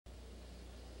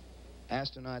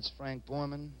Astronauts Frank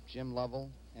Borman, Jim Lovell,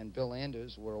 and Bill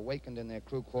Anders were awakened in their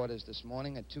crew quarters this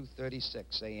morning at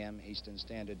 2:36 a.m. Eastern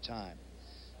Standard Time.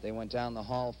 They went down the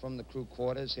hall from the crew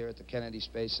quarters here at the Kennedy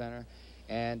Space Center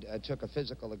and took a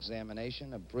physical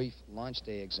examination, a brief launch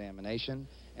day examination,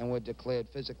 and were declared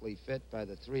physically fit by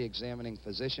the 3 examining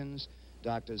physicians,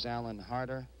 Drs. Alan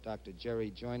Harder, Dr.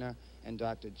 Jerry Joyner, and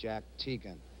Dr. Jack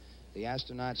Teagan. The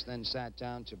astronauts then sat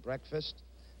down to breakfast.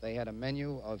 They had a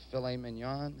menu of filet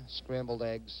mignon, scrambled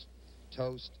eggs,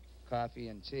 toast, coffee,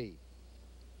 and tea.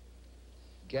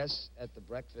 Guests at the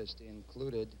breakfast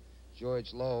included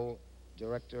George Lowe,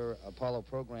 Apollo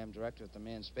Program Director at the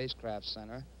Manned Spacecraft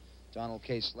Center, Donald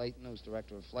K. Slayton, who's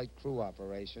Director of Flight Crew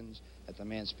Operations at the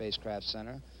Manned Spacecraft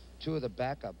Center, 2 of the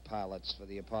backup pilots for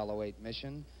the Apollo 8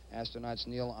 mission, astronauts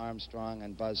Neil Armstrong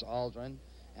and Buzz Aldrin.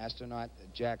 Astronaut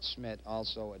Jack Schmitt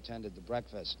also attended the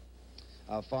breakfast.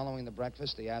 Following the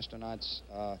breakfast, the astronauts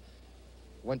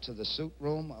went to the suit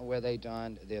room where they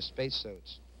donned their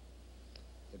spacesuits.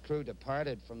 The crew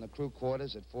departed from the crew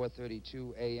quarters at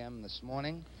 4:32 a.m. this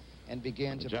morning and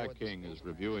began to board. Jack King is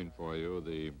reviewing for you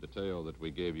the detail that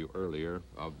we gave you earlier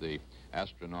of the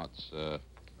astronauts'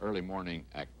 early morning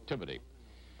activity.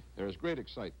 There is great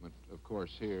excitement, of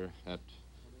course, here at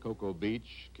Cocoa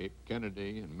Beach, Cape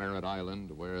Kennedy, and Merritt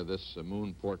Island, where this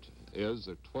moon port is.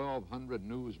 There are 1,200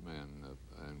 newsmen,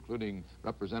 including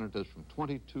representatives from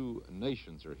 22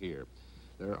 nations are here.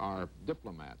 There are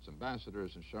diplomats,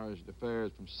 ambassadors, and charge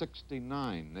d'affaires from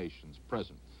 69 nations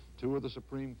present. 2 of the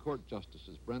Supreme Court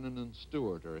justices, Brennan and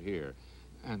Stewart, are here,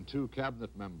 and 2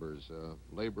 cabinet members,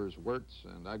 Labor's Wirtz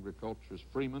and Agriculture's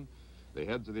Freeman, the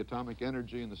heads of the Atomic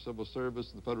Energy and the Civil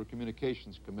Service and the Federal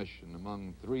Communications Commission,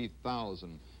 among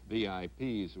 3,000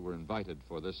 VIPs who were invited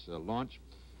for this launch.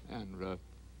 And to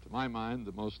my mind,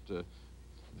 the most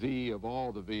V of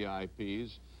all the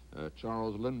VIPs,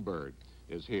 Charles Lindbergh,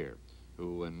 is here,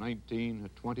 who in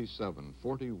 1927,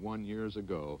 41 years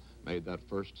ago, made that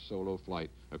first solo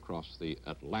flight across the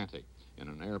Atlantic in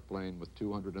an airplane with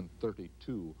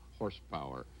 232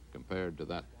 horsepower compared to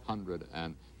that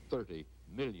 130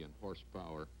 million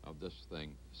horsepower of this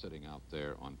thing sitting out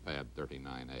there on pad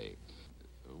 39A.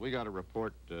 We got a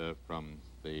report from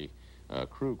the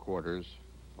crew quarters,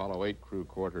 Apollo 8 crew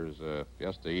quarters,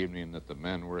 yesterday evening, that the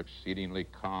men were exceedingly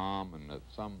calm, and that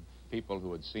some people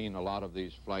who had seen a lot of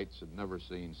these flights had never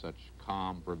seen such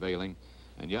calm prevailing.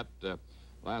 And yet,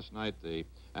 last night, the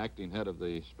acting head of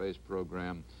the space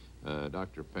program,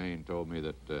 Dr. Payne, told me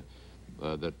that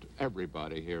that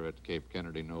everybody here at Cape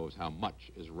Kennedy knows how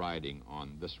much is riding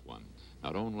on this one,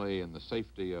 not only in the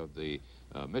safety of the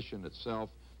mission itself,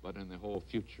 but in the whole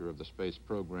future of the space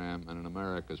program and in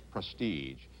America's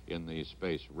prestige in the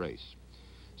space race.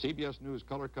 CBS News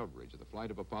color coverage of the flight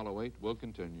of Apollo 8 will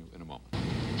continue in a moment.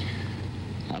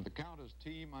 Now, the count is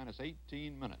T-minus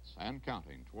 18 minutes and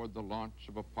counting toward the launch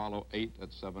of Apollo 8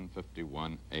 at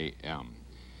 7:51 a.m.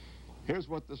 Here's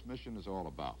what this mission is all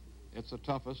about. It's the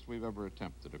toughest we've ever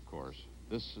attempted, of course.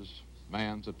 This is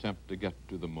man's attempt to get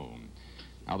to the moon.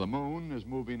 Now, the moon is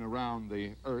moving around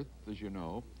the Earth, as you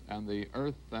know, and the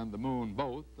Earth and the moon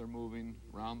both are moving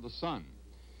around the sun.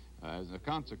 As a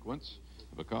consequence,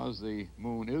 because the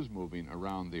moon is moving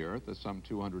around the Earth at some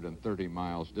 230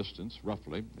 miles distance,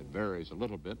 roughly, it varies a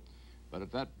little bit, but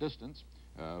at that distance,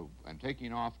 and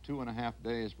taking off 2.5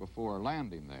 days before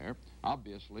landing there,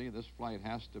 obviously this flight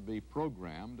has to be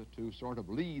programmed to sort of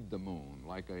lead the moon,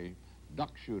 like a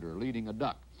duck shooter leading a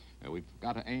duck. We've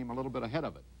got to aim a little bit ahead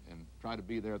of it and try to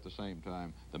be there at the same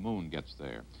time the moon gets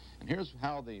there. And here's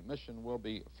how the mission will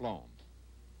be flown.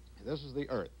 This is the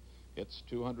Earth. It's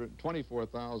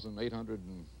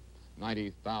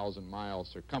 224,890,000 miles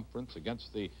circumference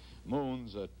against the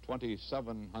moon's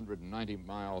 2,790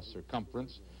 miles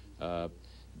circumference.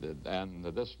 And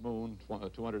this moon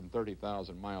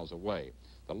 230,000 miles away.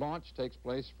 The launch takes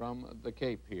place from the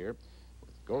Cape here,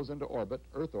 goes into orbit,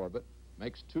 Earth orbit,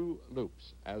 makes 2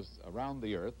 loops around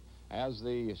the Earth as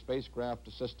the spacecraft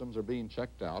systems are being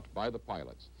checked out by the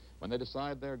pilots. When they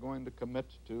decide they're going to commit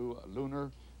to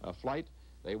lunar flight,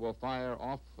 they will fire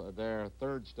off their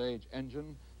 3rd stage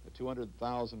engine,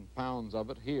 200,000 pounds of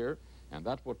it here, and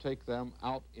that will take them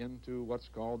out into what's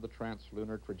called the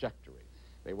translunar trajectory.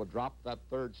 They will drop that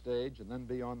 3rd stage and then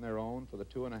be on their own for the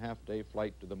 2.5-day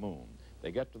flight to the moon.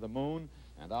 They get to the moon,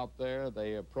 and out there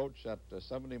they approach at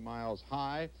 70 miles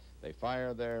high. They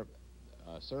fire their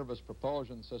service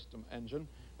propulsion system engine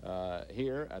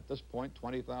here. At this point,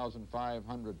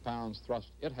 20,500 pounds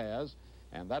thrust it has,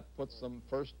 and that puts them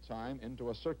first time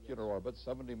into a circular orbit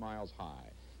 70 miles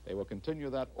high. They will continue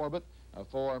that orbit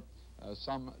for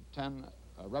some 10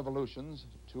 revolutions,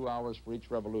 2 hours for each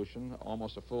revolution,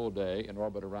 almost a full day in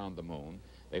orbit around the moon.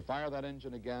 They fire that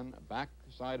engine again back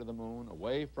side of the moon,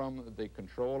 away from the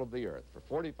control of the Earth. For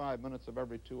 45 minutes of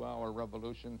every 2-hour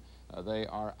revolution, they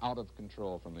are out of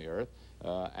control from the Earth,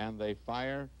 and they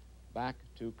fire back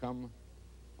to come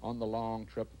on the long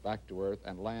trip back to Earth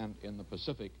and land in the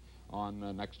Pacific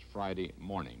on next Friday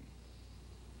morning.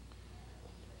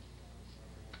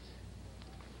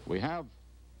 We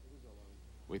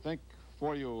think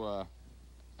for you a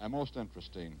most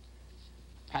interesting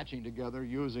patching together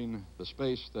using the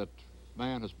space that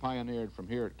man has pioneered from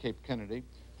here at Cape Kennedy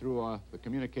through the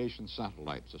communication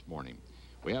satellites this morning.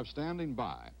 We have standing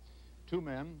by 2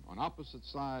 men on opposite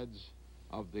sides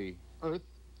of the Earth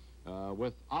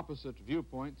with opposite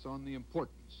viewpoints on the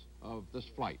importance of this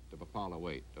flight of Apollo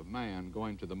 8, of man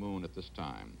going to the moon at this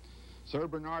time. Sir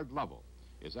Bernard Lovell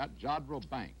is at Jodrell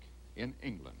Bank in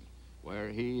England, where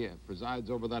he presides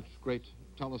over that great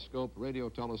telescope, radio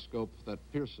telescope that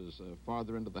pierces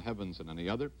farther into the heavens than any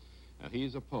other.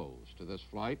 He's opposed to this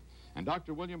flight. And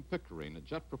Dr. William Pickering at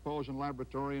Jet Propulsion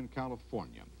Laboratory in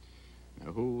California,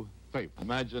 who favors.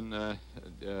 Imagine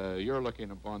you're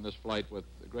looking upon this flight with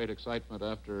great excitement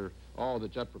after all the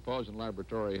Jet Propulsion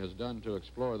Laboratory has done to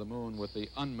explore the moon with the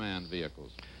unmanned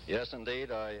vehicles. Yes,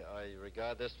 indeed. I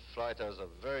regard this flight as a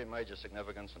very major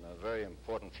significance and a very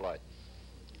important flight.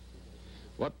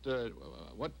 What do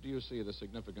you see the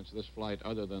significance of this flight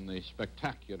other than the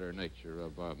spectacular nature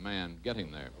of man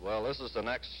getting there? Well, this is the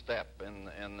next step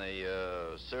in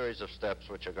the series of steps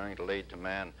which are going to lead to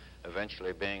man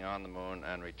eventually being on the moon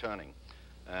and returning.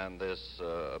 And this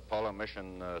Apollo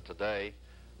mission today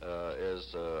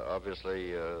is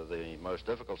obviously the most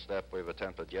difficult step we've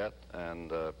attempted yet,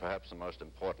 and perhaps the most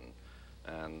important.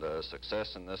 And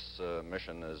success in this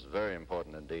mission is very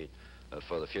important indeed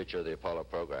for the future of the Apollo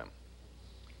program.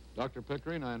 Dr.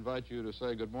 Pickering, I invite you to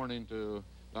say good morning to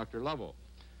Dr. Lovell.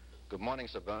 Good morning,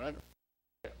 Sir Bernard.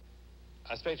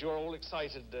 I expect you're all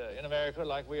excited in America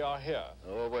like we are here.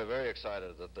 Oh, we're very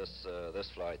excited at this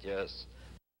flight, yes.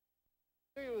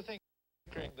 Do you think,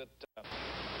 Pickering, that...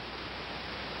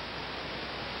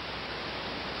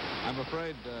 I'm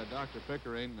afraid, Dr.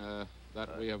 Pickering,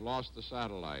 that we have lost the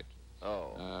satellite.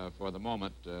 Oh. For the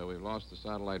moment, we've lost the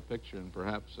satellite picture, and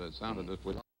perhaps it sounded as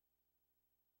we...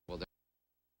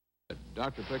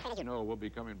 Dr. Pickering, no, we'll be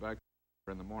coming back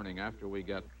in the morning after we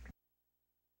get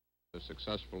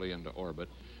successfully into orbit,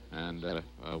 and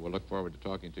we'll look forward to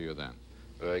talking to you then.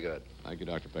 Very good. Thank you,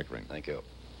 Dr. Pickering. Thank you.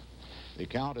 The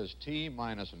count is T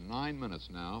minus 9 minutes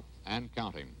now, and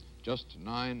counting. Just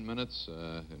 9 minutes.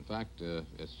 In fact,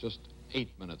 it's just 8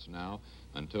 minutes now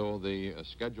until the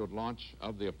scheduled launch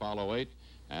of the Apollo 8,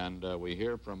 and we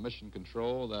hear from Mission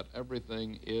Control that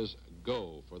everything is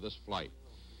go for this flight.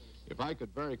 If I could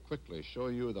very quickly show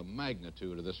you the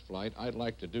magnitude of this flight, I'd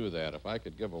like to do that. If I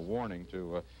could give a warning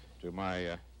to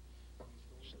my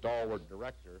stalwart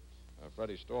director,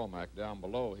 Freddie Stolmack, down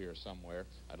below here somewhere,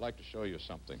 I'd like to show you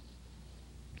something.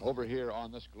 Over here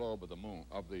on this globe of the moon,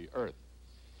 of the Earth,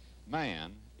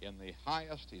 man, in the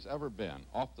highest he's ever been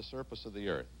off the surface of the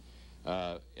Earth,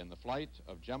 in the flight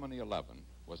of Gemini 11,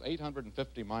 was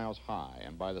 850 miles high,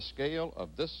 and by the scale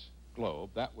of this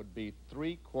globe, that would be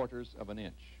 3/4 of an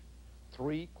inch.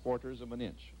 3/4 of an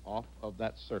inch off of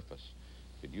that surface.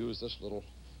 Could use this little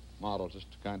model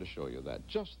just to kind of show you that.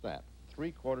 Just that,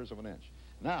 3/4 of an inch.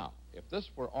 Now, if this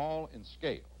were all in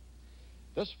scale,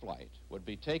 this flight would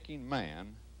be taking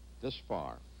man this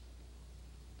far.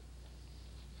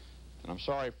 And I'm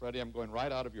sorry, Freddie, I'm going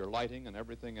right out of your lighting and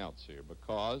everything else here,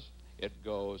 because it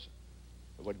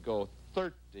would go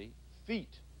 30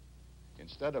 feet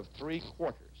instead of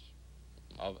 3/4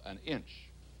 of an inch.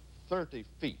 30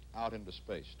 feet out into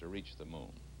space to reach the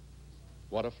moon.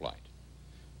 What a flight.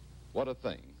 What a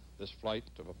thing this flight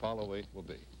of Apollo 8 will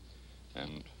be.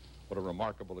 And what a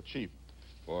remarkable achievement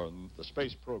for the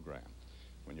space program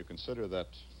when you consider that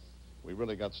we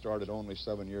really got started only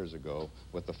 7 years ago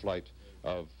with the flight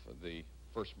of the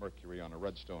first Mercury on a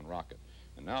Redstone rocket.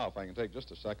 And now, if I can take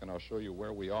just a second, I'll show you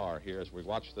where we are here as we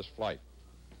watch this flight.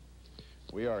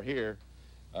 We are here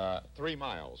 3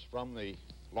 miles from the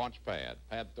launch pad,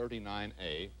 pad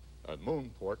 39A, moon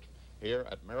port here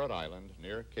at Merritt Island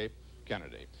near Cape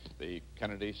Kennedy, the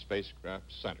Kennedy Spacecraft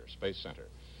Center, Space Center.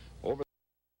 Over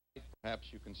there,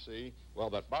 perhaps you can see, well,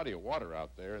 that body of water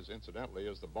out there is incidentally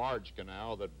is the barge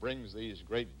canal that brings these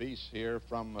great beasts here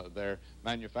from their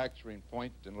manufacturing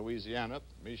point in Louisiana,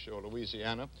 Michaud,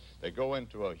 Louisiana. They go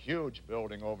into a huge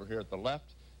building over here at the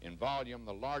left, in volume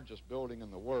the largest building in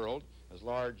the world, as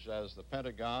large as the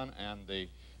Pentagon and the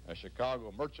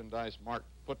Chicago Merchandise Mart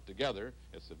put together.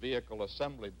 It's the Vehicle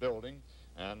Assembly Building,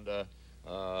 and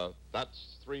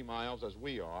That's 3 miles, as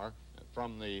we are,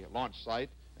 from the launch site,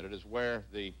 and it is where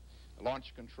the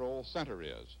launch control center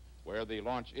is, where the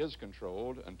launch is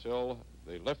controlled until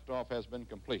the liftoff has been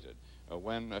completed,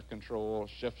 when control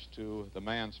shifts to the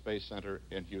Manned Space Center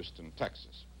in Houston,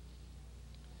 Texas.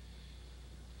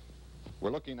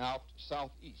 We're looking out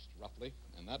southeast, roughly,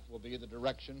 and that will be the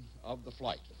direction of the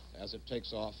flight as it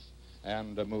takes off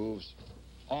and moves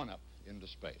on up into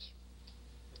space.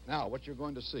 Now, what you're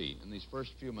going to see in these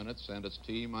first few minutes, and it's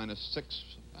T-minus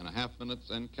 6.5 minutes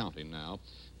and counting now.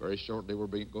 Very shortly, we're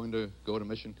going to go to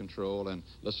Mission Control and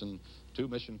listen to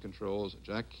Mission Control's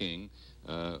Jack King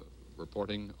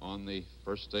reporting on the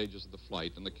first stages of the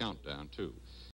flight and the countdown, too.